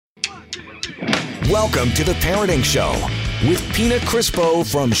Welcome to The Parenting Show with Pina Crispo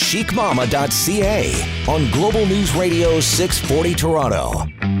from chicmama.ca on Global News Radio 640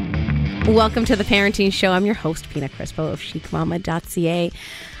 Toronto. Welcome to The Parenting Show. I'm your host, Pina Crispo of chicmama.ca.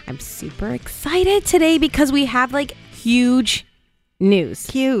 I'm super excited today because we have huge news.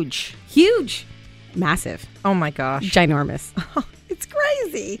 Huge. Massive. Oh my gosh. Ginormous. It's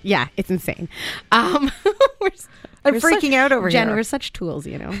crazy. Yeah, it's insane. I'm freaking out over Jen, here. we're such tools,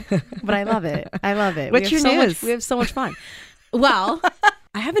 but I love it. What's your news? We have so much fun. Well,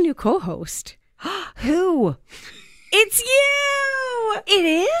 I have a new co-host. Who? It's you. It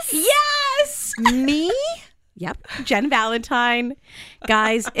is? Yes. Me? Yep. Jen Valentine.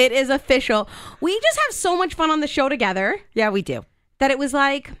 Guys, it is official. We just have so much fun on the show together. Yeah, we do. That it was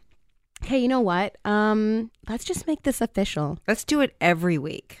like, hey, you know what? Let's just make this official. Let's do it every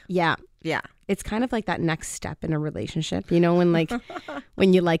week. Yeah. Yeah. It's kind of like that next step in a relationship. When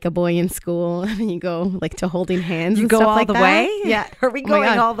when you like a boy in school and you go to holding hands. You and go stuff all like the that. way? Yeah. Are we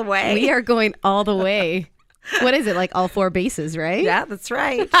going all the way? We are going all the way. What is it? All four bases, right? Yeah, that's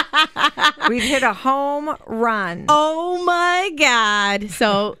right. We've hit a home run. Oh my God.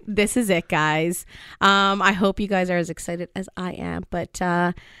 So this is it, guys. I hope you guys are as excited as I am, but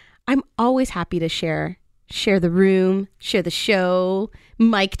I'm always happy to share the room, share the show,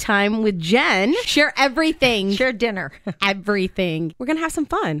 mic time with Jen, share everything. Share dinner. Everything. We're going to have some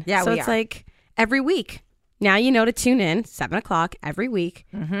fun. Yeah, so we it's are. Every week. Now you know to tune in, 7 o'clock every week.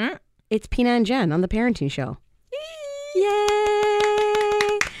 Mm-hmm. It's Pina and Jen on The Parenting Show.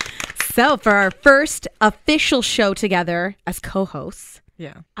 Yay! So for our first official show together as co-hosts,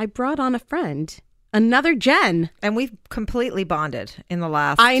 I brought on a friend, another Jen. And we've completely bonded in the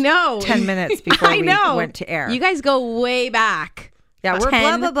last 10 minutes before we went to air. You guys go way back. Yeah, we're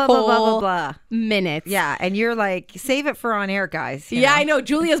blah, blah, blah, blah, blah, blah, blah. Minutes. Yeah, and you're like, save it for on air, guys. Yeah, I know.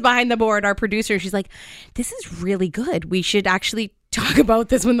 Julia's behind the board, our producer. She's like, this is really good. We should actually talk about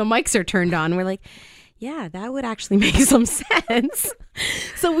this when the mics are turned on. We're like, yeah, that would actually make some sense.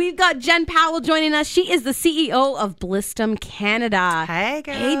 So we've got Jen Powell joining us. She is the CEO of BlissDom Canada. Hey,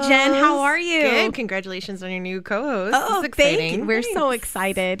 girls. Hey, Jen, how are you? Good. Congratulations on your new co-host. Oh, this is exciting. thank you. We're so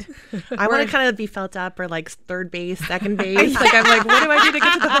excited. I want to kind of be felt up or third base, second base. I'm like, what do I do to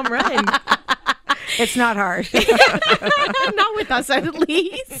get to the home run? It's not hard. Not with us, at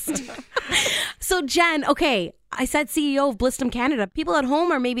least. So, Jen, okay, I said CEO of BlissDom Canada. People at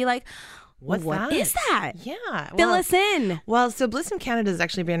home are maybe like, what is that? Yeah. Fill us in. Well, so BlissDom Canada has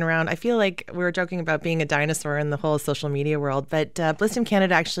actually been around. I feel like we were joking about being a dinosaur in the whole social media world, but BlissDom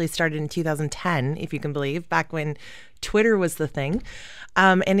Canada actually started in 2010, if you can believe, back when Twitter was the thing.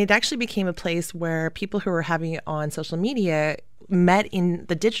 And it actually became a place where people who were having it on social media met in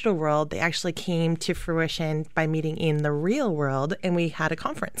the digital world. They actually came to fruition by meeting in the real world, and we had a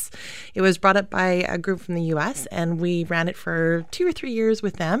conference. It was brought up by a group from the US, and we ran it for 2 or 3 years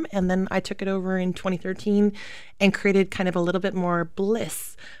with them, and then I took it over in 2013 and created kind of a little bit more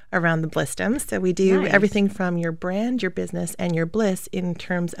bliss around the BlissDom. So we do everything from your brand, your business, and your bliss in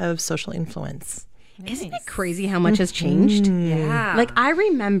terms of social influence. Isn't it crazy how much has changed? Yeah. I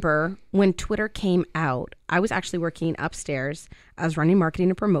remember when Twitter came out, I was actually working upstairs. I was running marketing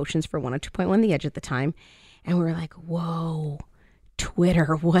and promotions for 102.1 The Edge at the time. And we were like, whoa,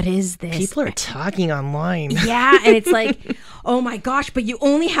 Twitter, what is this? People are talking online. Yeah, and it's like, oh my gosh, but you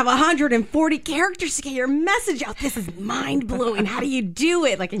only have 140 characters to get your message out. This is mind-blowing. How do you do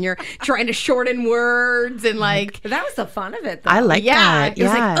it? And you're trying to shorten words and That was the fun of it, though. I like that. It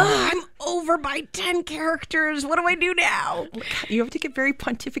was like, oh, I'm over by 10 characters. What do I do now? You have to get very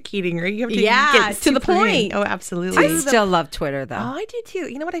pontificating, right? You have to get to the super in. point. Oh, absolutely. I still love Twitter, though. Oh, I do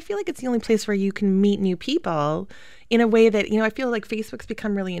too. You know what? I feel like it's the only place where you can meet new people in a way that, I feel like Facebook's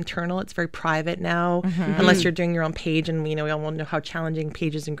become really internal. It's very private now, unless you're doing your own page. And, we all know how challenging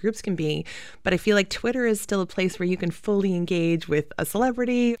pages and groups can be. But I feel like Twitter is still a place where you can fully engage with a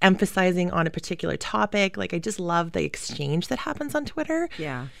celebrity, emphasizing on a particular topic. I just love the exchange that happens on Twitter.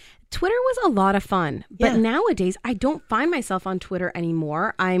 Yeah. Twitter was a lot of fun, but Yeah. nowadays I don't find myself on Twitter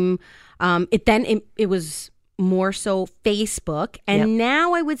anymore. It was more so Facebook, and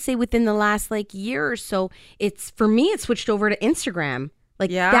now I would say within the last year or so, it's switched over to Instagram.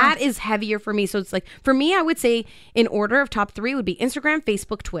 That is heavier for me. So it's for me, I would say in order of top 3 would be Instagram,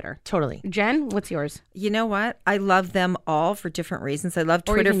 Facebook, Twitter. Totally. Jen, what's yours? You know what? I love them all for different reasons. I love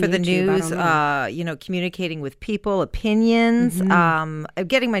Or Twitter even for the YouTube, I don't news, communicating with people, opinions,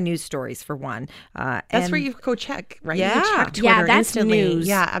 getting my news stories for one. That's where you go check, right? Yeah. You check Twitter Yeah, that's instantly. news.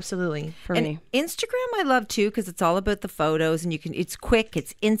 Yeah, absolutely. For and me. Instagram I love too because it's all about the photos and it's quick,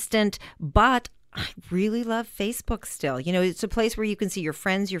 it's instant, but I really love Facebook still. You know, it's a place where you can see your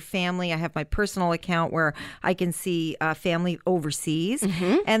friends, your family. I have my personal account where I can see family overseas.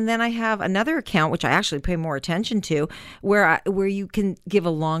 And then I have another account, which I actually pay more attention to, where you can give a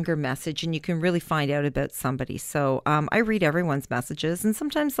longer message and you can really find out about somebody. So I read everyone's messages. And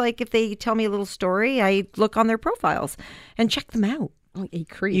sometimes, like, if they tell me a little story, I look on their profiles and check them out. Oh, you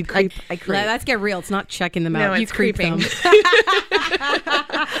creep. You creep. I creep. Let's get real. It's not checking them out. No, You it's creep creeping. them.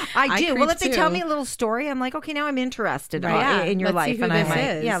 I do. Well, creep if they too. tell me a little story, I'm like, okay, now I'm interested Right. in your Let's see life, who and I this might,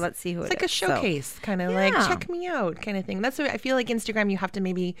 is. let's see who It's it like a is. showcase, kind of like Yeah. check me out kind of thing. That's what I feel like Instagram, you have to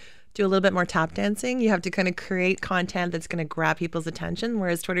maybe do a little bit more tap dancing. You have to kind of create content that's going to grab people's attention.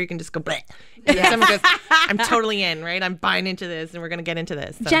 Whereas Twitter, you can just go, bleh. And then someone goes, I'm totally in, right? I'm buying into this and we're going to get into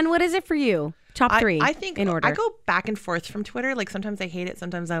this. So. Jen, what is it for you? Top three. I think in order. I go back and forth from Twitter. Like sometimes I hate it,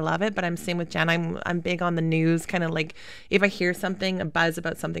 sometimes I love it. But I'm same with Jen. I'm big on the news. Kind of like if I hear something, a buzz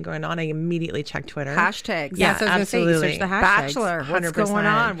about something going on, I immediately check Twitter. Hashtags. Yeah, so I was gonna say, you search the hashtags. Bashler. What's 100%. going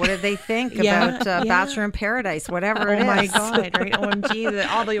on? What did they think Yeah, about yeah. Bachelor in Paradise? Whatever it is. Oh my God, right? OMG,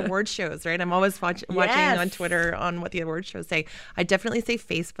 all the award shows, right? I'm always watching on Twitter on what the award shows say. I definitely say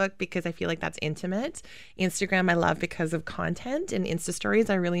Facebook because I feel like that's intimate. Instagram I love because of content, and Insta stories.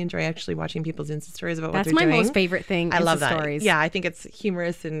 I really enjoy actually watching people's Insta stories about what That's they're my doing. most favorite thing. I love Insta that. stories. Yeah, I think it's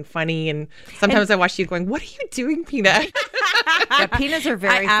humorous and funny, and sometimes I watch you going, "What are you doing, Peanut?" Yeah, peanuts are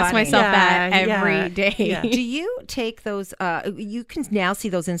very I ask funny. myself that Yeah, every yeah, day. yeah. Do you take those? You can now see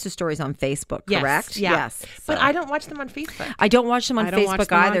those Insta stories on Facebook, correct? Yeah. Yes. But So- I don't watch them on Facebook. I don't watch them on I don't watch Facebook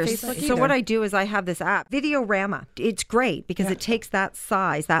them on either. Facebook So either. what I do is I have this app, Videorama. It's great because it takes that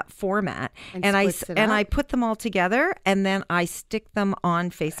size, that format, And and splits it up. I put them all together and then I stick them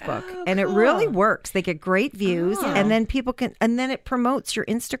on Facebook, and it really works. They get great views, and then people can, and then it promotes your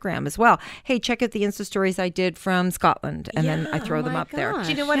Instagram as well. Hey, check out the Insta stories I did from Scotland, and then I throw them my up there. gosh.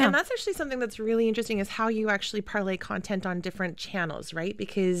 Do you know what? Yeah. And that's actually something that's really interesting is how you actually parlay content on different channels, right?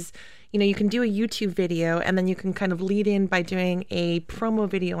 Because, you know, you can do a YouTube video and then you can kind of lead in by doing a promo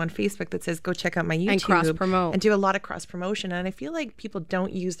video on Facebook that says, go check out my YouTube. And cross-promote. And do a lot of cross promotion. And I feel like people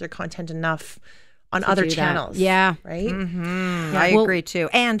don't use their content enough on other do that. channels. Yeah. Right? I Well- agree too.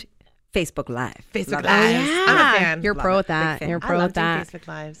 And Facebook Live. Facebook Love Live. it. I'm a fan. You're Love pro it. with that. Big fan. You're I pro love with doing that. Facebook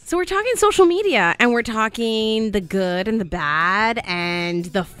Lives. So we're talking social media, and we're talking the good and the bad and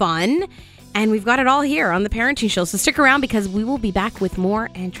the fun. And we've got it all here on The Parenting Show. So stick around because we will be back with more.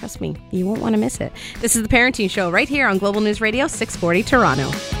 And trust me, you won't want to miss it. This is The Parenting Show right here on Global News Radio 640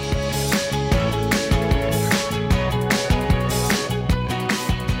 Toronto.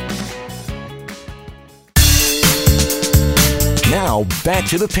 Now, back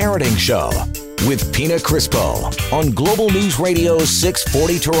to The Parenting Show with Pina Crispo on Global News Radio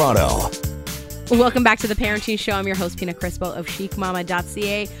 640 Toronto. Welcome back to The Parenting Show. I'm your host, Pina Crispo of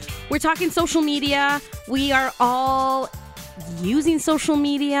chicmama.ca. We're talking social media. We are all using social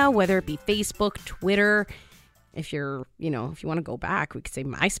media, whether it be Facebook, Twitter. If you're, if you want to go back, we could say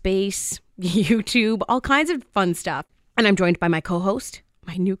MySpace, YouTube, all kinds of fun stuff. And I'm joined by my co-host,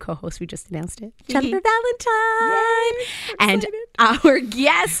 my new co-host, we just announced it, Jennifer Valentine. And our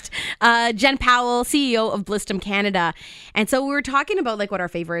guest, Jen Powell, CEO of BlissDom Canada. And so we were talking about what our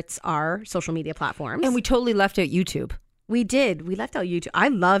favorites are, social media platforms. And we totally left out YouTube. We did. We left out YouTube. I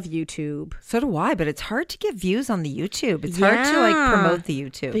love YouTube. So do I, but it's hard to get views on the YouTube. It's hard to promote the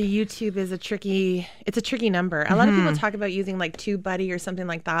YouTube. The YouTube is a tricky number. A lot of people talk about using TubeBuddy or something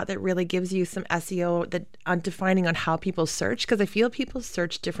like that really gives you some SEO that on defining on how people search, because I feel people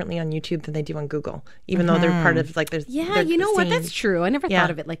search differently on YouTube than they do on Google, even though they're part of there's Yeah, you know what? That's true. I never Yeah.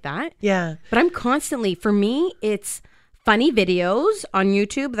 thought of it like that. Yeah. But I'm constantly, for me, it's funny videos on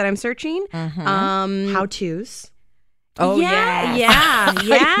YouTube that I'm searching. How-tos. Oh, yeah. yes.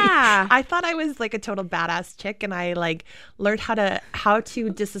 Yeah. I thought I was a total badass chick, and I learned how to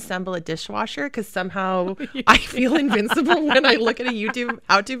disassemble a dishwasher because somehow I feel invincible when I look at a YouTube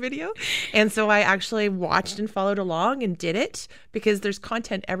how-to video. And so I actually watched and followed along and did it because there's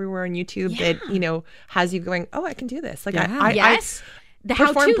content everywhere on YouTube that has you going, oh, I can do this. Yes. The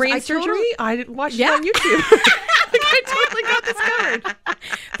perform how-tos. brain surgery. I watched it on YouTube. I totally got this covered.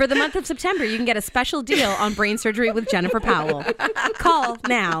 For the month of September, you can get a special deal on brain surgery with Jennifer Powell. Call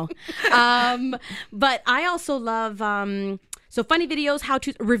now. But I also love so funny videos,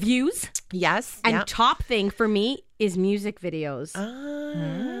 how-to reviews. Yes. And top thing for me is music videos.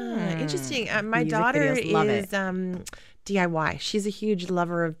 Interesting. My Music daughter videos, love is DIY. She's a huge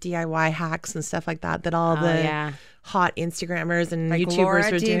lover of DIY hacks and stuff like that all the hot Instagrammers and YouTubers Laura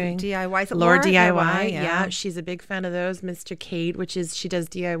are doing. DIY. Is it Laura Laura DIY. Yeah. Yeah, she's a big fan of those. Mr. Kate, which is she does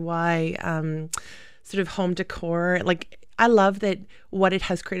DIY sort of home decor. I love that what it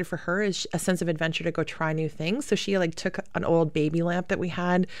has created for her is a sense of adventure to go try new things. So she like took an old baby lamp that we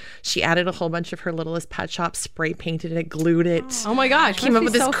had. She added a whole bunch of her littlest pet shop, spray painted it, glued it. Oh my gosh. Came up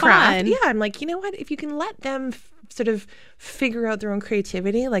with this craft. Fun. Yeah. I'm like, you know what? If you can let them sort of figure out their own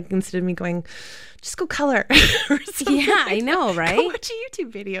creativity, like instead of me going, just go color or something. Yeah, I know, right? Go watch a YouTube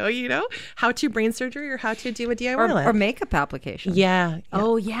video, how to brain surgery or how to do a DIY lamp. Or makeup application. Yeah.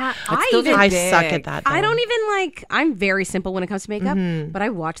 Oh, yeah. I suck at that. I don't even I'm very simple when it comes to makeup, but I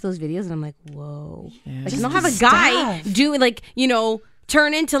watch those videos and I'm like, whoa. Yeah. Like, they'll have a guy doing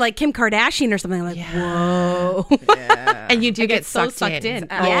turn into like Kim Kardashian or something. I'm like, whoa. Yeah. And you do get so sucked in.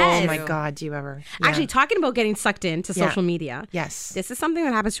 Yes. Oh my God, do you ever? Yeah. Actually, talking about getting sucked into social media. Yes. This is something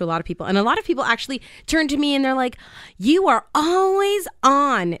that happens to a lot of people. And a lot of people actually turn to me and they're like, you are always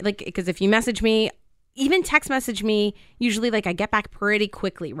on. Like, because if you message me, even text message me, usually like I get back pretty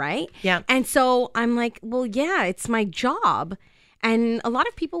quickly, right? Yeah. And so I'm like, well, yeah, it's my job. And a lot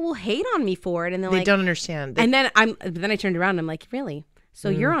of people will hate on me for it. And they don't understand. And then I turned around and I'm like, really? So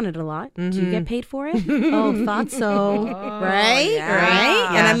you're on it a lot. Do you get paid for it? Oh, thought so. Right? Yeah.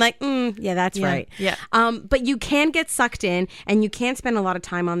 Right? Yeah. And I'm like, yeah, that's right. Yeah. But you can get sucked in and you can spend a lot of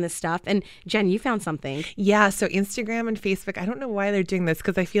time on this stuff. And Jen, you found something. Yeah. So Instagram and Facebook, I don't know why they're doing this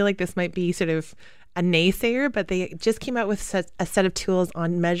because I feel like this might be sort of a naysayer, but they just came out with a set of tools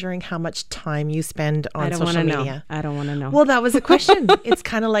on measuring how much time you spend on social media. I don't want to know. Well, that was a question. It's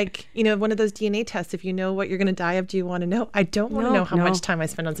kind of like, one of those DNA tests. If you know what you're going to die of, do you want to know? I don't want to know how much time I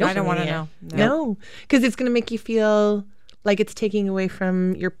spend on social media. I don't want to know. No, because it's going to make you feel like it's taking away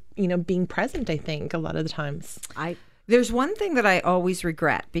from your, being present, I think, a lot of the times. There's one thing that I always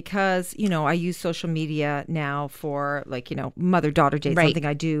regret because, I use social media now for mother-daughter dates, Right. something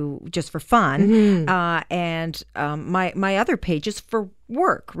I do just for fun. And my other page is for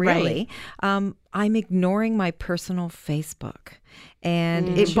work, really. Right. I'm ignoring my personal Facebook.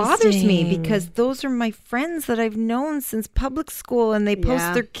 And it bothers me because those are my friends that I've known since public school and they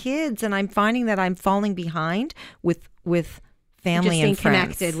post their kids. And I'm finding that I'm falling behind with family and friends.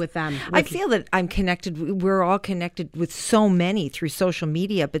 Connected with them. I feel that I'm connected. We're all connected with so many through social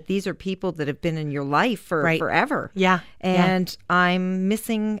media, but these are people that have been in your life for forever. Yeah. And I'm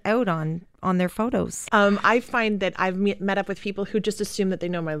missing out on their photos. I find that I've met up with people who just assume that they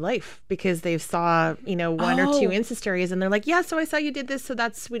know my life because they saw, one or two Insta stories and they're like, yeah, so I saw you did this. So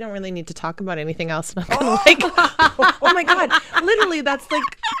we don't really need to talk about anything else. And I'm kind of like, oh my God, literally that's like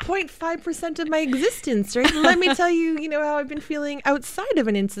 0.5% of my existence, right? Let me tell you, how I've been feeling outside of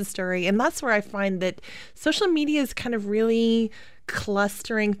an Insta story. And that's where I find that social media is kind of really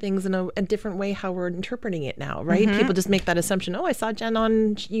clustering things in a different way how we're interpreting it now, right? People just make that assumption. Oh, I saw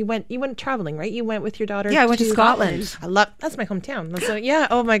Jen you went traveling, right? You went with your daughter. Yeah, I went to Scotland. That's my hometown. So yeah,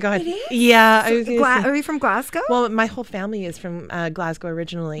 oh my God. It is? Yeah. Are you from Glasgow? Well, my whole family is from Glasgow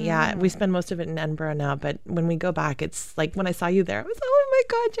originally. Yeah, we spend most of it in Edinburgh now, but when we go back, it's like when I saw you there, I was oh my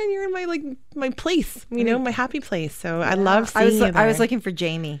God, Jen, you're in my place, my happy place. So I love seeing you there. I was looking for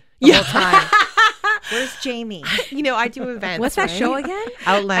Jamie the whole time. Where's Jamie? I do events. What's that show again?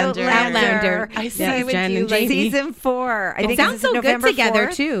 Outlander. I see with Jen and Jamie. Season 4. I think sounds so November good together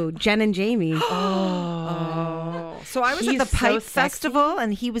 4th. too. Jen and Jamie. So I was at the Pipe Festival,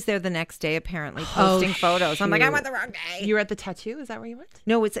 and he was there the next day, apparently posting photos. I'm like, I went the wrong day. You were at the tattoo? Is that where you went?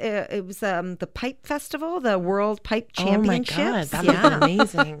 No, it was the Pipe Festival, the World Pipe Championships. Oh my God, that would have been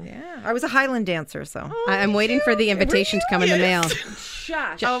amazing. Yeah, I was a Highland dancer, so I'm waiting for the invitation to come in the mail.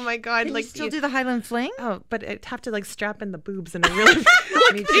 Oh my God! Can you still do the Highland fling? Oh, but I'd have to strap in the boobs, and I really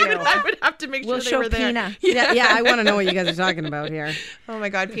Me too. I would have to make sure they were there. Pina. Yeah, I want to know what you guys are talking about here. Oh my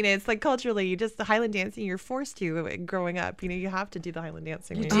God, Pina! It's like culturally, the Highland dancing. You're forced to growing up. You have to do the Highland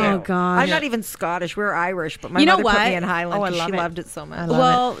dancing. Oh God! I'm not even Scottish. We're Irish, but my mother put me in Highland. Oh, I love she it. loved it so much.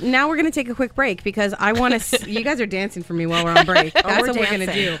 Well, now we're gonna take a quick break because I want to. You guys are dancing for me while we're on break. That's what we're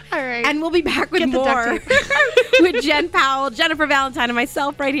gonna do. All right, and we'll be back with more with Jen Powell, Jennifer Valentine, and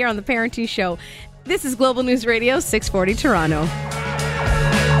myself right here on the Parenting Show. This is Global News Radio 640 Toronto.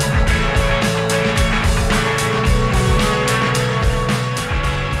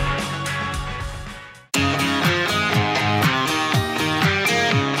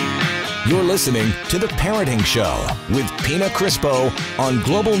 You're listening to The Parenting Show with Pina Crispo on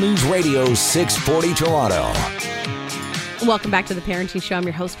Global News Radio 640 Toronto. Welcome back to the Parenting Show. I'm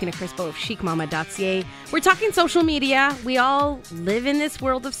your host, Pina Crispo of chicmama.ca. We're talking social media. We all live in this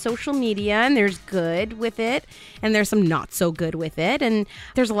world of social media, and there's good with it, and there's some not so good with it, and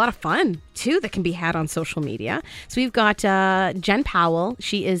there's a lot of fun, too, that can be had on social media. So we've got Jen Powell.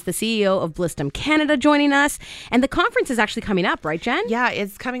 She is the CEO of BlissDom Canada joining us, and the conference is actually coming up, right, Jen? Yeah,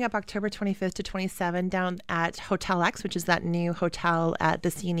 it's coming up October 25th to 27 down at Hotel X, which is that new hotel at the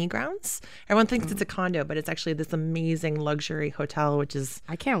CNE grounds. Everyone thinks it's a condo, but it's actually this amazing luxury hotel, which is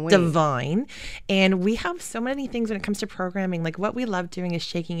I can't wait. Divine. And we have so many things when it comes to programming. Like what we love doing is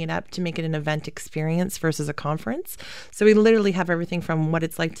shaking it up to make it an event experience versus a conference. So we literally have everything from what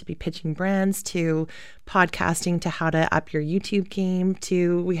it's like to be pitching brands to podcasting to how to up your YouTube game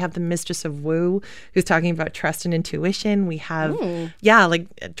to we have the mistress of woo who's talking about trust and intuition. We have,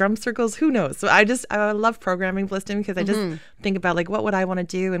 like drum circles, who knows? So I love programming BlissDom because I just think about like, what would I want to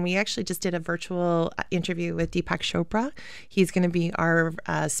do? And we actually just did a virtual interview with Deepak Chopra. He's going to be our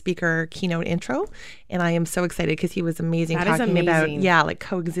speaker keynote intro. And I am so excited because he was amazing talking about, like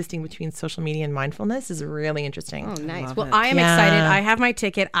coexisting between social media and mindfulness is really interesting. Oh, nice. Well, I am excited. I have my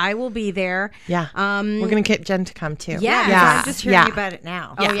ticket. I will be there. Yeah. We're going to get Jen to come too. Yeah. So I'm just hearing about it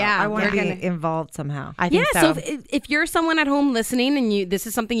now. Oh, yeah. I want to be involved somehow. I think so if you're someone at home listening and this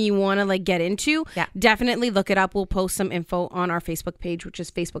is something you want to like get into, definitely look it up. We'll post some info on our Facebook page, which is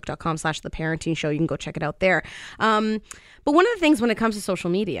facebook.com/theparenting show. You can go check it out there. But one of the things when it comes to social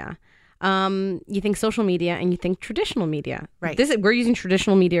media, you think social media and you think traditional media. Right. We're using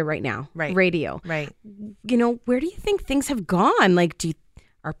traditional media right now. Right. Radio. Right. You know, where do you think things have gone? Like, do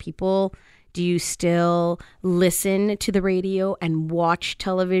you still listen to the radio and watch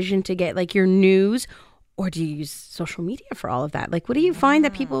television to get like your news? Or do you use social media for all of that? Like, what do you find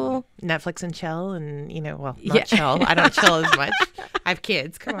that people... Netflix and chill and, not chill. I don't chill as much. I have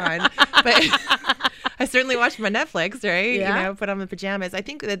kids. Come on. But I certainly watch my Netflix, right? Yeah. Put on the pajamas. I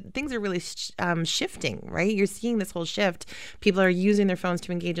think that things are really shifting, right? You're seeing this whole shift. People are using their phones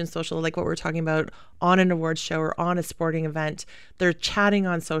to engage in social, like what we're talking about on an awards show or on a sporting event. They're chatting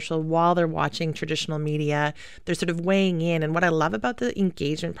on social while they're watching traditional media. They're sort of weighing in. And what I love about the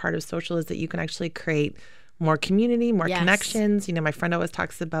engagement part of social is that you can actually create more community, more connections. My friend always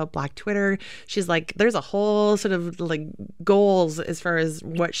talks about Black Twitter. She's like, there's a whole sort of like goals as far as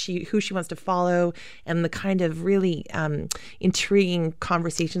who she wants to follow and the kind of really intriguing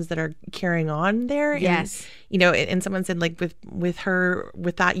conversations that are carrying on there. Yes. And someone said like with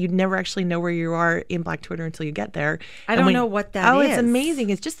that, you'd never actually know where you are in Black Twitter until you get there. I don't know what that is. Oh, it's amazing.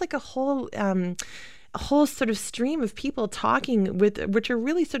 It's just like a whole sort of stream of people talking which are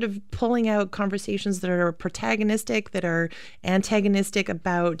really sort of pulling out conversations that are protagonistic, that are antagonistic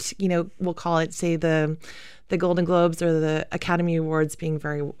about, we'll call it, say, the Golden Globes or the Academy Awards being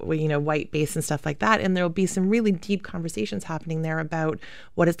very, white-based and stuff like that. And there'll be some really deep conversations happening there about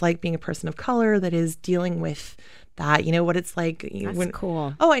what it's like being a person of color that is dealing with that, what it's like. That's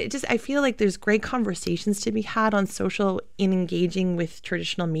cool. Oh, I feel like there's great conversations to be had on social in engaging with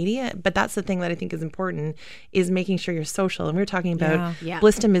traditional media. But that's the thing that I think is important is making sure you're social. And we were talking about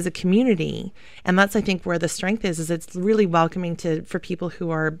BlissDom is a community. And that's, I think, where the strength is it's really welcoming for people who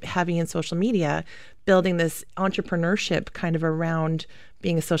are heavy in social media, building this entrepreneurship kind of around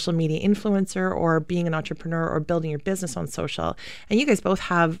being a social media influencer or being an entrepreneur or building your business on social. And you guys both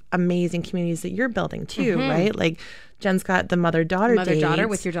have amazing communities that you're building too, right? Like Jen's got the mother-daughter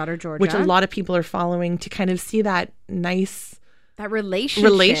with your daughter Georgia, which a lot of people are following to kind of see that nice... that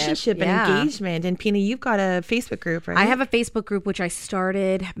relationship and engagement. And Pina, you've got a Facebook group, right? I have a Facebook group, which I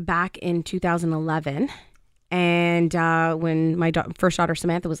started back in 2011. And when my first daughter,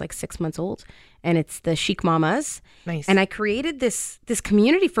 Samantha, was like 6 months old. And it's the Chic Mamas. Nice. And I created this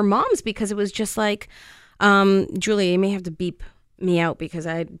community for moms because it was just like, Julia, you may have to beep me out because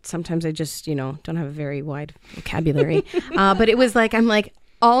sometimes I just, don't have a very wide vocabulary. But it was like, I'm like,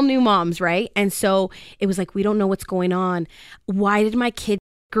 all new moms, right? And so it was like, we don't know what's going on. Why did my kid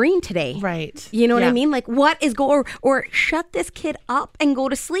green today? Right. You know what I mean? Like, what is or shut this kid up and go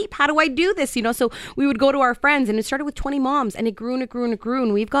to sleep. How do I do this? So we would go to our friends, and it started with 20 moms, and it grew and it grew and it grew.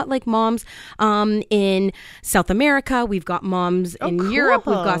 And we've got like moms in South America. We've got moms in Europe.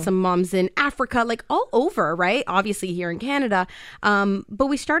 We've got some moms in Africa, like all over, right? Obviously here in Canada. But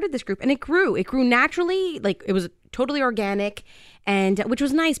we started this group, and it grew. It grew naturally. Like, it was totally organic, and which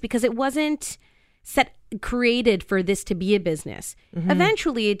was nice because it wasn't created for this to be a business.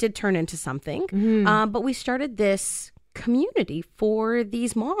 Eventually it did turn into something, but we started this community for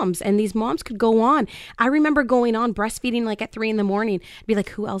these moms, and these moms could go on. I remember going on breastfeeding like at 3 a.m, be like,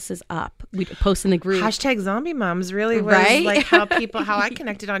 who else is up? We'd post in the group. #zombie moms really was like how I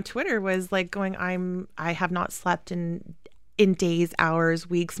connected on Twitter was like going, I have not slept in in days, hours,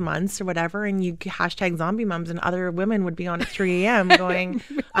 weeks, months, or whatever, and you hashtag zombie moms, and other women would be on at 3 a.m. going,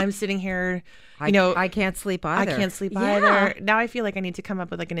 I'm sitting here, I can't sleep either. I can't sleep either. Now I feel like I need to come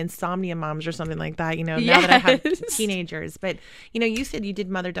up with like an insomnia moms or something like that, now that I have teenagers. But, you said you did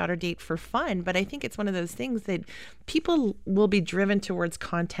mother-daughter date for fun, but I think it's one of those things that people will be driven towards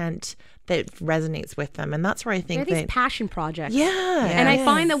content that resonates with them. And that's where I think these passion projects. Yeah. And I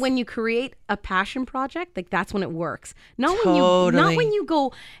find that when you create a passion project, like that's when it works. Not when you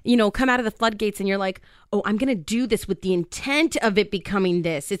go, come out of the floodgates and you're like, oh, I'm going to do this with the intent of it becoming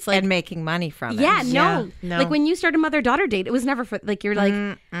this. It's like, and making money from it. Yeah, no. Like when you started mother-daughter date, it was never for, like, you're like,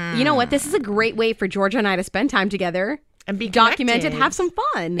 you know what? This is a great way for Georgia and I to spend time together. And be documented, have some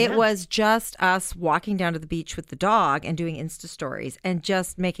fun. It was just us walking down to the beach with the dog and doing Insta stories and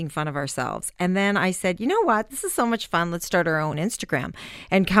just making fun of ourselves. And then I said, you know what? This is so much fun. Let's start our own Instagram.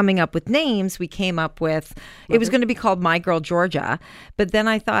 And coming up with names, we came up with, it was going to be called My Girl Georgia. But then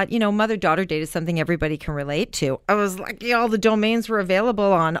I thought, mother-daughter date is something everybody can relate to. I was like, all the domains were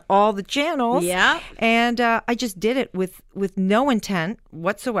available on all the channels. Yeah. And I just did it with no intent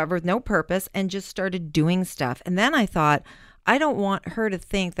whatsoever, with no purpose, and just started doing stuff. And then I thought, I don't want her to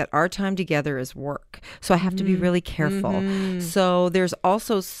think that our time together is work. So I have to be really careful. So there's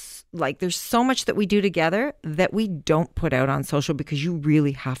also there's so much that we do together that we don't put out on social because you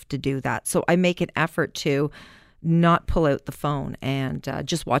really have to do that. So I make an effort to not pull out the phone and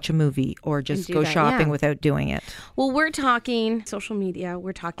just watch a movie or just go shopping without doing it. Well, we're talking social media.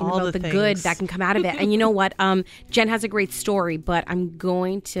 We're talking about the good that can come out of it. And you know what? Jen has a great story, but I'm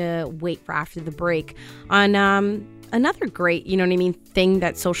going to wait for after the break on another great, thing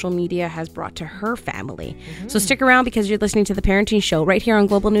that social media has brought to her family. So stick around because you're listening to The Parenting Show right here on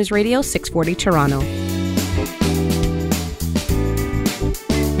Global News Radio 640 Toronto.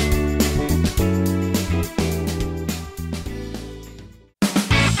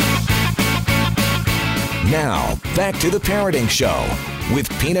 Now, back to The Parenting Show with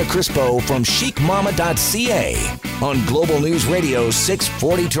Pina Crispo from chicmama.ca on Global News Radio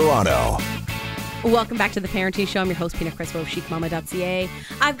 640 Toronto. Welcome back to The Parenting Show. I'm your host, Pina Crispo of chicmama.ca.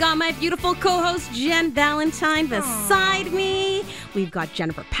 I've got my beautiful co-host, Jen Valentine, beside me. We've got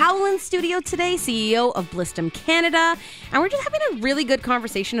Jennifer Powell in studio today, CEO of BlissDom Canada. And we're just having a really good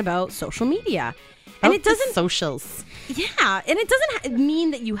conversation about social media. And it doesn't socials. Yeah, and it doesn't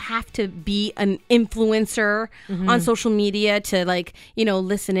mean that you have to be an influencer on social media to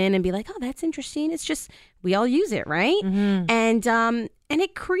listen in and be like, oh, that's interesting. It's just we all use it, right? And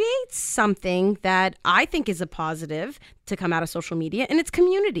it creates something that I think is a positive to come out of social media, and it's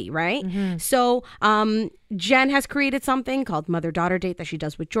community, right? So Jen has created something called Mother-Daughter Date that she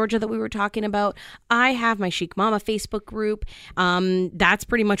does with Georgia that we were talking about. I have my Chic Mama Facebook group. That's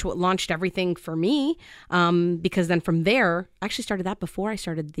pretty much what launched everything for me, because then from there, I actually started that before I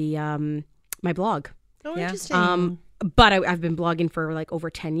started the my blog. Oh, interesting. But I've been blogging for over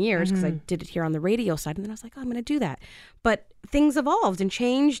 10 years because I did it here on the radio side. And then I was like, oh, I'm going to do that. But things evolved and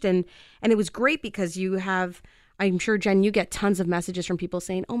changed. And it was great because you have, I'm sure, Jen, you get tons of messages from people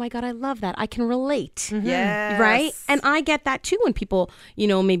saying, oh, my God, I love that. I can relate. Yes. Right? And I get that, too, when people,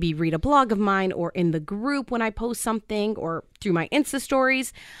 maybe read a blog of mine or in the group when I post something or through my Insta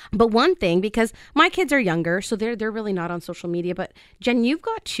stories. But one thing, because my kids are younger, so they're really not on social media. But, Jen, you've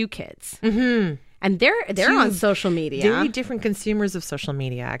got 2 kids. And they're on social media. Very different consumers of social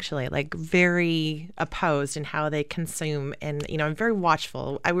media, actually, very opposed in how they consume. And, I'm very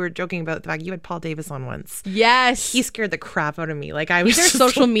watchful. We were joking about the fact you had Paul Davis on once. Yes. He scared the crap out of me. I was He's a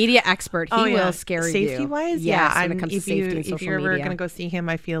social media expert. He will scare you. Safety-wise? Yes, when it comes to safety and social if you're ever media. going to go see him,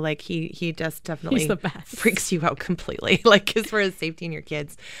 I feel like he just definitely He's the best. Freaks you out completely, as far as safety and your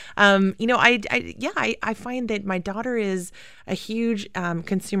kids. I find that my daughter is a huge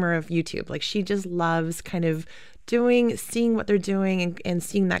consumer of YouTube. She just loves kind of seeing what they're doing and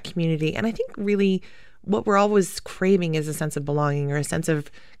seeing that community. And I think really what we're always craving is a sense of belonging or a sense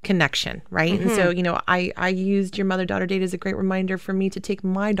of connection, right? And so, I used your mother-daughter date as a great reminder for me to take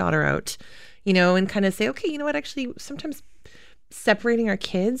my daughter out, and kind of say, okay, you know what, actually sometimes separating our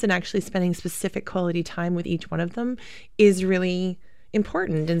kids and actually spending specific quality time with each one of them is really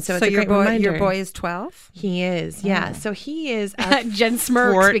important. And so it's a great reminder. Your boy is 12? He is, yeah. So he is Jen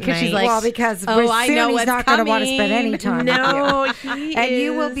smirks because she's like, well, because I know he's what's not going to want to spend any time no, with you. And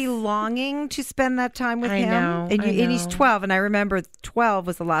you will be longing to spend that time with him. Know, and he's 12. And I remember 12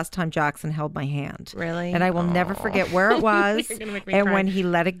 was the last time Jackson held my hand. Really? And I will never forget where it was and when he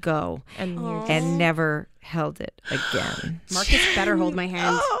let it go and never held it again. Marcus better hold my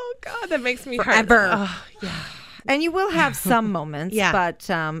hand. Oh, God, that makes me forever. Oh, yeah. And you will have some moments, but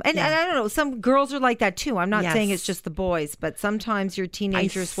and I don't know, some girls are like that too. I'm not saying it's just the boys, but sometimes your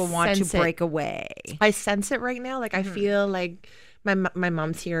teenagers will want to break away. I sense it right now. Like I feel like my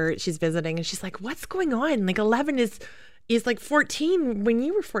mom's here. She's visiting, and she's like, "What's going on? Like 11 is like 14 when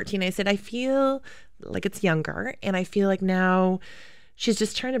you were 14." I said, "I feel like it's younger, and I feel like now." She's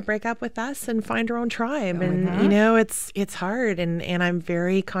just trying to break up with us and find her own tribe. And, you know, it's hard. And I'm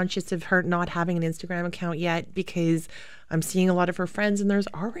very conscious of her not having an Instagram account yet because I'm seeing a lot of her friends and there's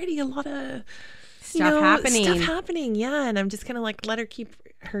already a lot of stuff happening. Yeah. And I'm just going to like let her keep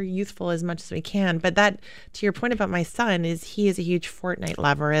her youthful as much as we can. But that, to your point about my son, is he is a huge Fortnite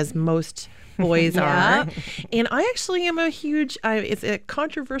lover, as most boys are. And I actually am a huge, it's a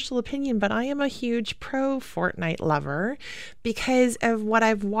controversial opinion, but I am a huge pro Fortnite lover because of what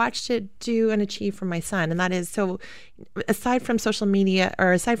I've watched it do and achieve for my son. And that is, so aside from social media,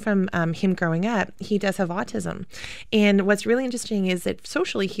 or aside from him growing up, he does have autism. And what's really interesting is that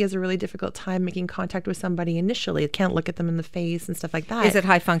socially, he has a really difficult time making contact with somebody initially. Can't look at them in the face and stuff like that. Is it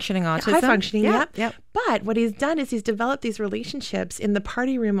high functioning autism? High functioning, yep. But what he's done is he's developed these relationships in the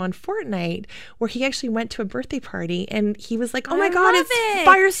party room on Fortnite, where he actually went to a birthday party and he was like, "Oh my God, it's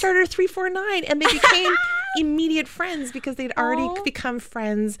Firestarter 349," and they became immediate friends because they'd already become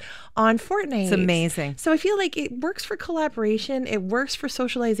friends on Fortnite. It's amazing. So I feel like it works for collaboration. It works for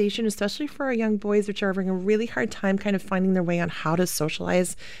socialization, especially for our young boys, which are having a really hard time kind of finding their way on how to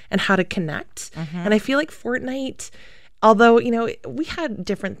socialize and how to connect. And I feel like Fortnite, although, you know, we had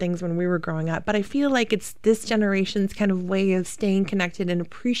different things when we were growing up, but I feel like it's this generation's kind of way of staying connected and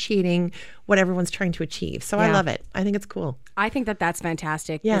appreciating what everyone's trying to achieve. So I love it. I think it's cool. I think that that's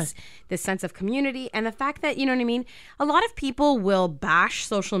fantastic. Yeah. This sense of community and the fact that, you know what I mean? A lot of people will bash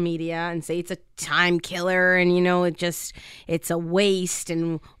social media and say it's a time killer and, you know, it's a waste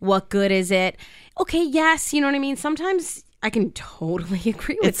and what good is it? Okay, yes, you know what I mean? Sometimes I can totally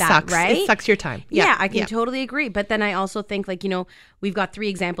agree with that, right? It sucks your time. Yeah, I can totally agree. But then I also think, like, you know, we've got 3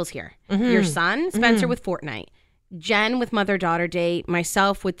 examples here. Your son, Spencer, with Fortnite. Jen with Mother-Daughter Day.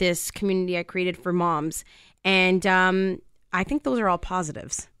 Myself with this community I created for moms. And I think those are all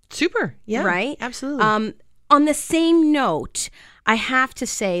positives. Super. Yeah. Right? Absolutely. On the same note, I have to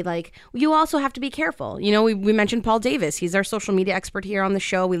say, like, you also have to be careful. You know, we mentioned Paul Davis. He's our social media expert here on the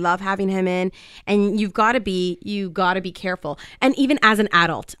show. We love having him in. And you got to be careful. And even as an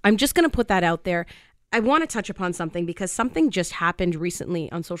adult, I'm just going to put that out there. I want to touch upon something because something just happened recently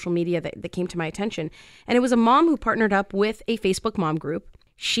on social media that came to my attention. And it was a mom who partnered up with a Facebook mom group.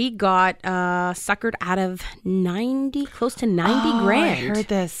 She got suckered out of close to 90 grand. I heard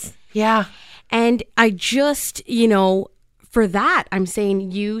this. Yeah. And I just, you know, for that, I'm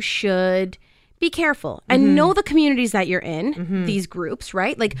saying you should be careful and know the communities that you're in, these groups,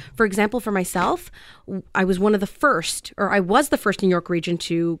 right? Like, for example, for myself, I was the first in York Region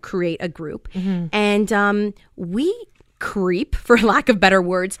to create a group. And we creep, for lack of better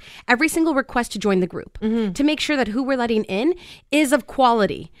words, every single request to join the group to make sure that who we're letting in is of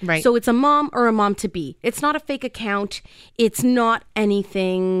quality. Right. So it's a mom or a mom-to-be. It's not a fake account. It's not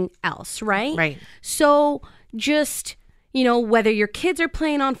anything else, right? Right. So just, you know, whether your kids are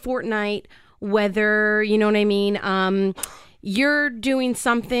playing on Fortnite, whether, you know what I mean, you're doing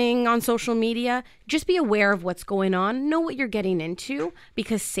something on social media, just be aware of what's going on. Know what you're getting into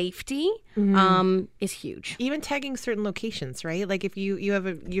because safety is huge. Even tagging certain locations, right? Like if you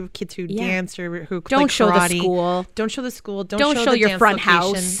have kids who dance or who don't like show karate, the school. Don't show the school. Don't show show the your dance front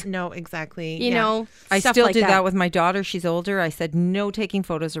location. house. No, exactly. You know, I stuff still like do that with my daughter. She's older. I said no taking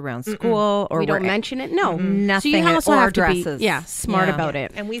photos around school or we don't mention it. No, nothing. So you also or have dresses. to be smart about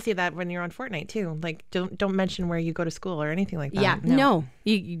it. And we see that when you're on Fortnite too. Like don't mention where you go to school or anything like that. Yeah, no.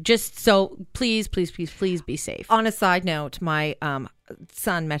 You just, so please be safe. On a side note, my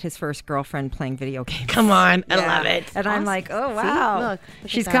son met his first girlfriend playing video games. Come on, I love it. And I'm like, oh wow, Look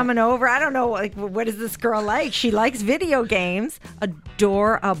she's at that. coming over. I don't know, like, what is this girl like? She likes video games.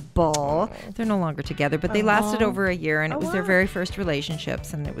 Adorable. They're no longer together, but they lasted over a year, and it was their very first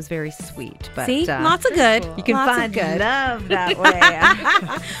relationships, and it was very sweet. But see, lots of good. You can Lots of find good. love that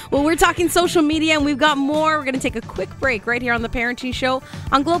way. Well, we're talking social media, and we've got more. We're going to take a quick break right here on the Parenting Show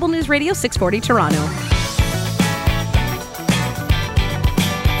on Global News Radio 640 Toronto.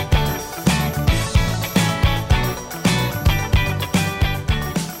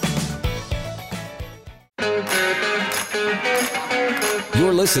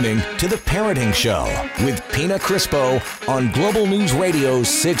 You're listening to The Parenting Show with Pina Crispo on Global News Radio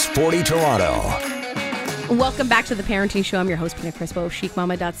 640 Toronto. Welcome back to the Parenting Show. I'm your host, Pina Crispo of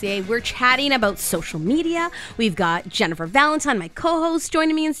ChicMama.ca. We're chatting about social media. We've got Jennifer Valentine, my co-host,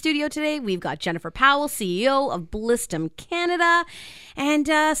 joining me in studio today. We've got Jennifer Powell, CEO of BlissDom Canada.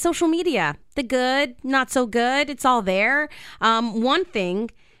 And social media, the good, not so good, it's all there. One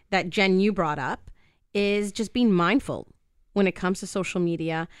thing that, Jen, you brought up is just being mindful when it comes to social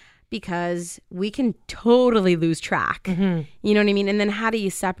media, because we can totally lose track. Mm-hmm. You know what I mean? And then how do you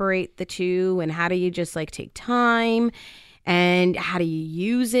separate the two, and how do you just like take time, and how do you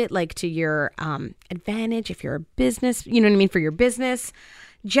use it like to your advantage if you're a business, you know what I mean, for your business?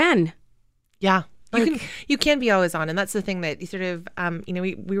 Jen. Yeah. You can be always on. And that's the thing that you sort of,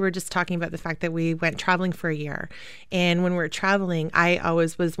 we were just talking about the fact that we went traveling for a year. And when we were traveling, I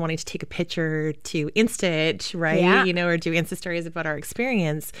always was wanting to take a picture to Insta it, right? Yeah. Or do Insta stories about our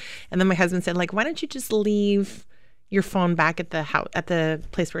experience. And then my husband said, like, why don't you just leave your phone back at the house, at the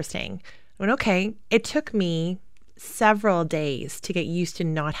place we're staying? I went, okay. It took me several days to get used to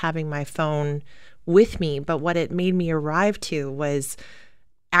not having my phone with me. But what it made me arrive to was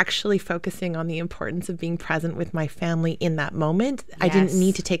actually focusing on the importance of being present with my family in that moment. Yes. I didn't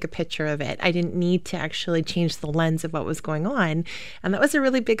need to take a picture of it. I didn't need to actually change the lens of what was going on. And that was a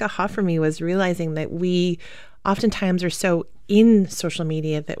really big aha for me, was realizing that we oftentimes are so in social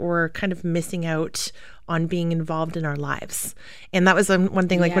media that we're kind of missing out on being involved in our lives. And that was one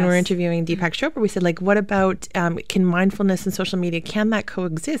thing, like when we were interviewing Deepak Chopra, we said, like, what about, can mindfulness and social media, can that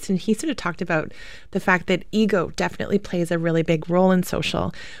coexist? And he sort of talked about the fact that ego definitely plays a really big role in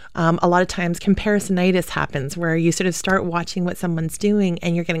social. A lot of times comparisonitis happens where you sort of start watching what someone's doing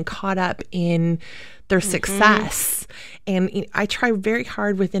and you're getting caught up in their success. And I try very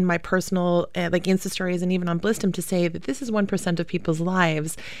hard within my personal, like Insta stories and even on BlissDom, to say that this is 1% of people's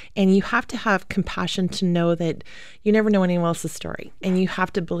lives. And you have to have compassion to know that you never know anyone else's story. And you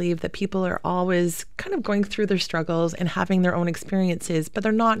have to believe that people are always kind of going through their struggles and having their own experiences, but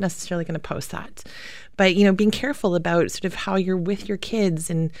they're not necessarily going to post that. But, being careful about sort of how you're with your kids,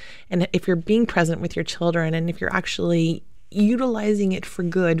 and if you're being present with your children, and if you're actually utilizing it for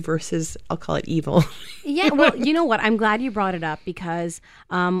good versus, I'll call it, evil. Yeah, well, you know what? I'm glad you brought it up, because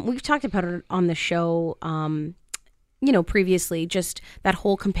we've talked about it on the show, previously, just that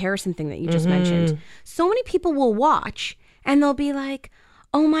whole comparison thing that you just mentioned. So many people will watch and they'll be like,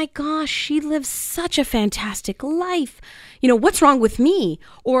 oh my gosh, she lives such a fantastic life. What's wrong with me?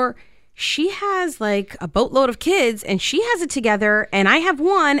 Or she has like a boatload of kids and she has it together and I have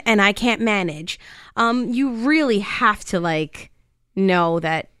one and I can't manage. You really have to know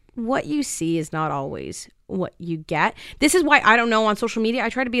that what you see is not always what you get. This is why I don't know, on social media, I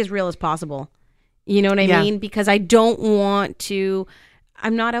try to be as real as possible. You know what I mean? Because I don't want to,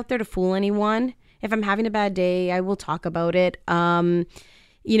 I'm not out there to fool anyone. If I'm having a bad day, I will talk about it.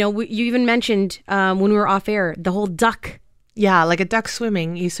 You even mentioned when we were off air, the whole duck. Yeah, like a duck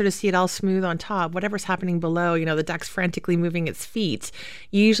swimming, you sort of see it all smooth on top. Whatever's happening below, the duck's frantically moving its feet.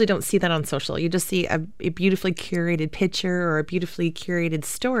 You usually don't see that on social. You just see a beautifully curated picture or a beautifully curated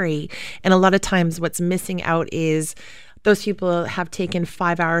story. And a lot of times what's missing out is those people have taken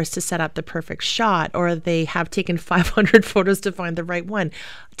 5 hours to set up the perfect shot, or they have taken 500 photos to find the right one.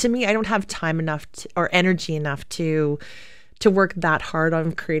 To me, I don't have time enough or energy enough to work that hard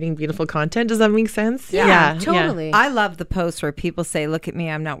on creating beautiful content. Does that make sense? Yeah, totally. Yeah. I love the posts where people say, look at me,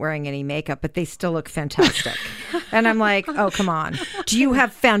 I'm not wearing any makeup, but they still look fantastic. And I'm like, oh, come on. Do you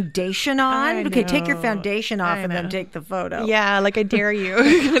have foundation on? Okay, take your foundation off and then take the photo. Yeah, like I dare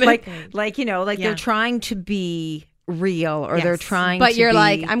you. They're trying to be real, or they're trying but to you're be,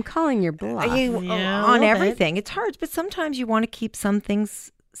 like, I'm calling your bluff. On everything. It's hard, but sometimes you want to keep some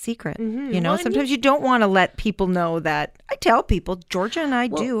things secret. Sometimes you don't want to let people know that. I tell people, Georgia and I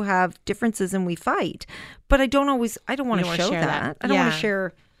do have differences and we fight, but I don't want to show that. I don't want to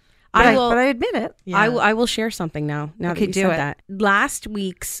share. But I admit it. Yeah. I will share something now that you said that. Last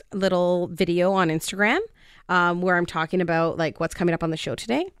week's little video on Instagram, where I'm talking about what's coming up on the show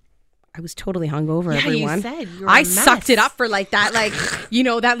today, I was totally hungover, everyone. You said you were I sucked it up for that,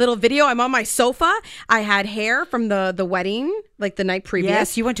 that little video. I'm on my sofa. I had hair from the wedding, the night previous.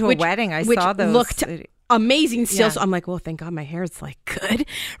 Yes, you went to a wedding. I saw those. Looked amazing still. Yeah. So I'm like, well, thank God my hair is good,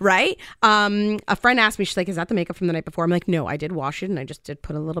 right? A friend asked me, she's like, is that the makeup from the night before? I'm like, no, I did wash it and I just did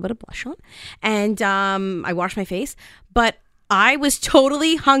put a little bit of blush on. And I washed my face. But I was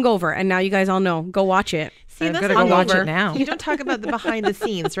totally hungover. And now you guys all know. Go watch it. See, I'm going to go watch it now. You don't talk about the behind the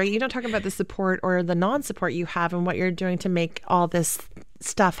scenes, right? You don't talk about the support or the non-support you have and what you're doing to make all this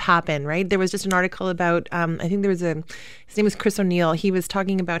stuff happen, right? There was just an article about, I think his name was Chris O'Neill. He was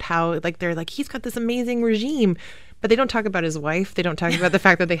talking about how they're he's got this amazing regime. but they don't talk about his wife. They don't talk about the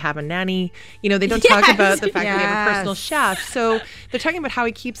fact that they have a nanny. You know, they don't talk about the fact that they have a personal chef. So they're talking about how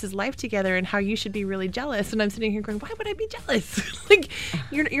he keeps his life together and how you should be really jealous. And I'm sitting here going, why would I be jealous? Like,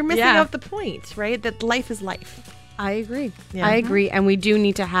 you're missing out the point, right? That life is life. I agree. Yeah. I agree. And we do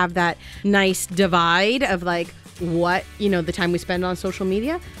need to have that nice divide of like what, the time we spend on social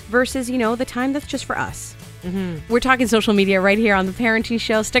media versus, the time that's just for us. We're talking social media right here on The Parenting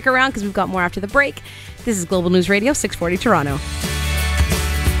Show. Stick around because we've got more after the break. This is Global News Radio 640 Toronto.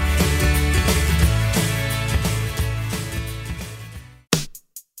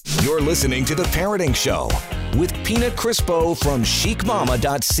 You're listening to The Parenting Show with Pina Crispo from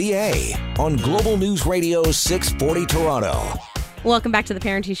chicmama.ca on Global News Radio 640 Toronto. Welcome back to The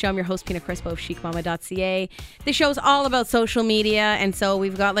Parenting Show. I'm your host, Pina Crispo of chicmama.ca. The show's all about social media, and so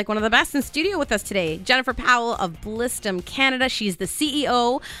we've got like one of the best in studio with us today, Jennifer Powell of BlissDom Canada. She's the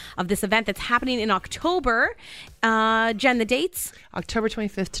CEO of this event that's happening in October. Jen, the dates? October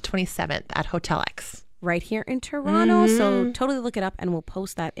 25th to 27th at Hotel X. Right here in Toronto. So totally look it up, and we'll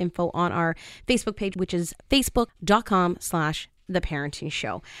post that info on our Facebook page, which is facebook.com/The Parenting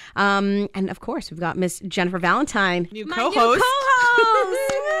Show. And of course, we've got Miss Jennifer Valentine, New my co-host.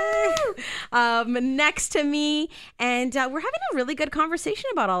 New co-host. Next to me. And we're having a really good conversation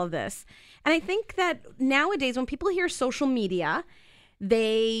about all of this. And I think that nowadays, when people hear social media,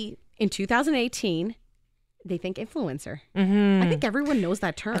 in 2018, they think influencer. I think everyone knows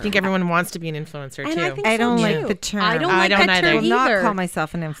that term. I think everyone wants to be an influencer, and too. I think I don't so like too. the term. I don't I like don't that either. term I will not either. call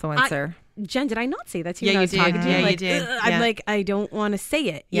myself an influencer. Jen, did I not say that to you? Yeah, when I you was did. talking to you? Yeah, you Like, did. I'm Yeah. like, I don't want to say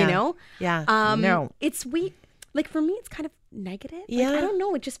it, Yeah. you know? Yeah. No. It's weird. Like, for me, it's kind of negative. Like, Yeah. I don't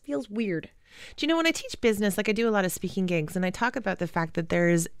know. It just feels weird. Do you know, when I teach business, like I do a lot of speaking gigs, and I talk about the fact that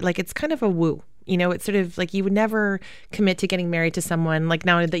there's like, it's kind of a woo. It's sort of like you would never commit to getting married to someone, like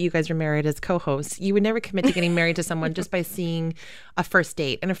now that you guys are married as co-hosts, you would never commit to getting married to someone just by seeing a first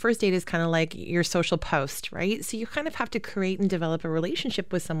date. And a first date is kind of like your social post, right? So you kind of have to create and develop a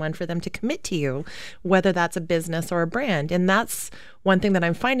relationship with someone for them to commit to you, whether that's a business or a brand. And that's one thing that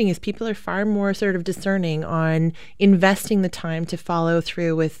I'm finding is people are far more sort of discerning on investing the time to follow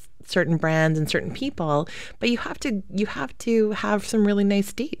through with certain brands and certain people, but you have to have some really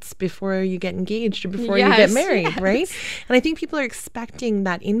nice dates before you get engaged or before you get married, right? And I think people are expecting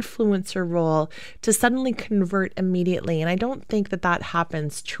that influencer role to suddenly convert immediately, and I don't think that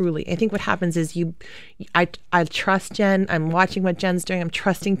happens truly. I think what happens is I trust Jen. I'm watching what Jen's doing. I'm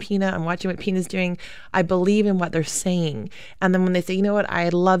trusting Pina. I'm watching what Pina's doing. I believe in what they're saying, and then when they say, you know what, I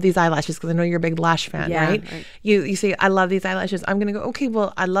love these eyelashes because I know you're a big lash fan, right? You say, I love these eyelashes. I'm gonna go, okay,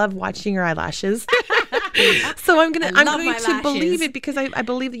 well, I love watching your eyelashes. So I'm going to believe it because I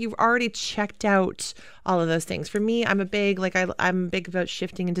believe that you've already checked out all of those things. For me, I'm big about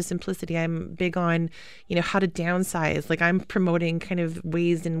shifting into simplicity. I'm big on, how to downsize. Like I'm promoting kind of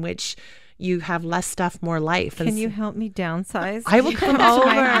ways in which you have less stuff, more life. Can you help me downsize? I will come over.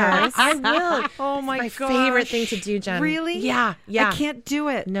 my house. I will. Oh my It's gosh. my favorite thing to do, Jen. Really? Yeah. I can't do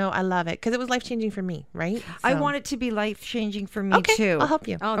it. No, I love it because it was life-changing for me, right? I So- want it to be life-changing for me Okay, too. I'll help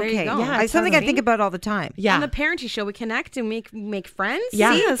you. Oh, there Okay. you go. Yeah, It's something I totally. think about all the time. Yeah. On the Parenting Show, we connect and make friends.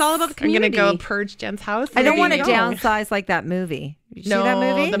 Yeah. See, it's all about the I'm community. going to go purge Jen's house. I don't want to Maybe- downsize like that movie. Did you No, see that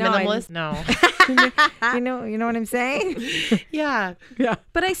movie? The No, I- Minimalist? No. you know what I'm saying? Yeah.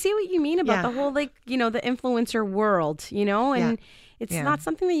 But I see what you mean about Yeah. the whole, like, the influencer world, and it's Yeah. not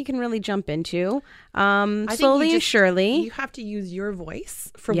something that you can really jump into. I think Slowly you and surely. You have to use your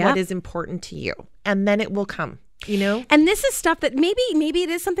voice for Yep. what is important to you, and then it will come. And this is stuff that maybe it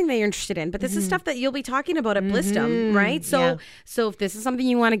is something that you're interested in, but this is stuff that you'll be talking about at BlissDom, right? So so if this is something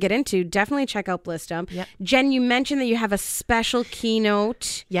you want to get into, definitely check out BlissDom. Yep. Jen, you mentioned that you have a special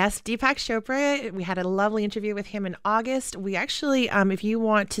keynote. Yes, Deepak Chopra. We had a lovely interview with him in August. We actually, if you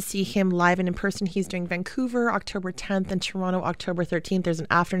want to see him live and in person, he's doing Vancouver October 10th and Toronto October 13th. There's an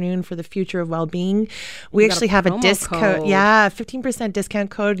afternoon for the future of well-being. We got a actually have a promo discount. code. Yeah, 15%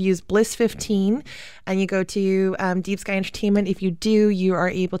 discount code. Use Bliss15, and you go to Deep Sky Entertainment. If you do, you are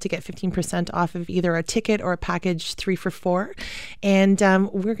able to get 15% off of either a ticket or a package 3 for 4. And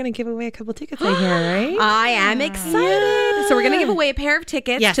we're going to give away a couple tickets I hear, right? I am excited. So we're going to give away a pair of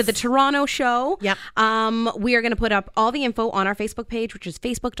tickets Yes. to the Toronto show. Yep. We are going to put up all the info on our Facebook page, which is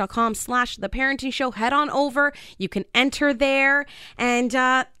facebook.com/The Parenting Show. Head on over. You can enter there. And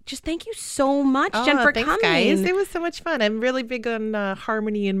just thank you so much, Jen, for thanks, coming. guys. It was so much fun. I'm really big on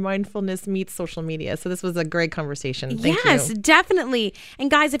harmony and mindfulness meets social media. So this was a great conversation. Thank Yes, you. definitely. And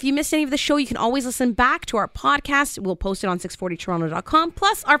guys, if you missed any of the show, you can always listen back to our podcast. We'll post it on 640toronto.com,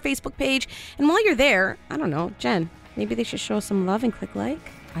 plus our Facebook page. And while you're there, I don't know, Jen, maybe they should show us some love and click like.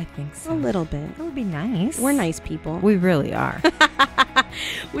 I think A so. little bit. That would be nice. We're nice people. We really are.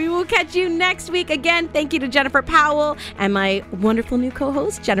 We will catch you next week. Again, thank you to Jennifer Powell and my wonderful new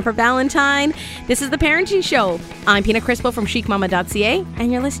co-host, Jennifer Valentine. This is The Parenting Show. I'm Pina Crispo from chicmama.ca,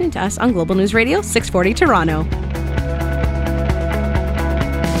 and you're listening to us on Global News Radio 640 Toronto.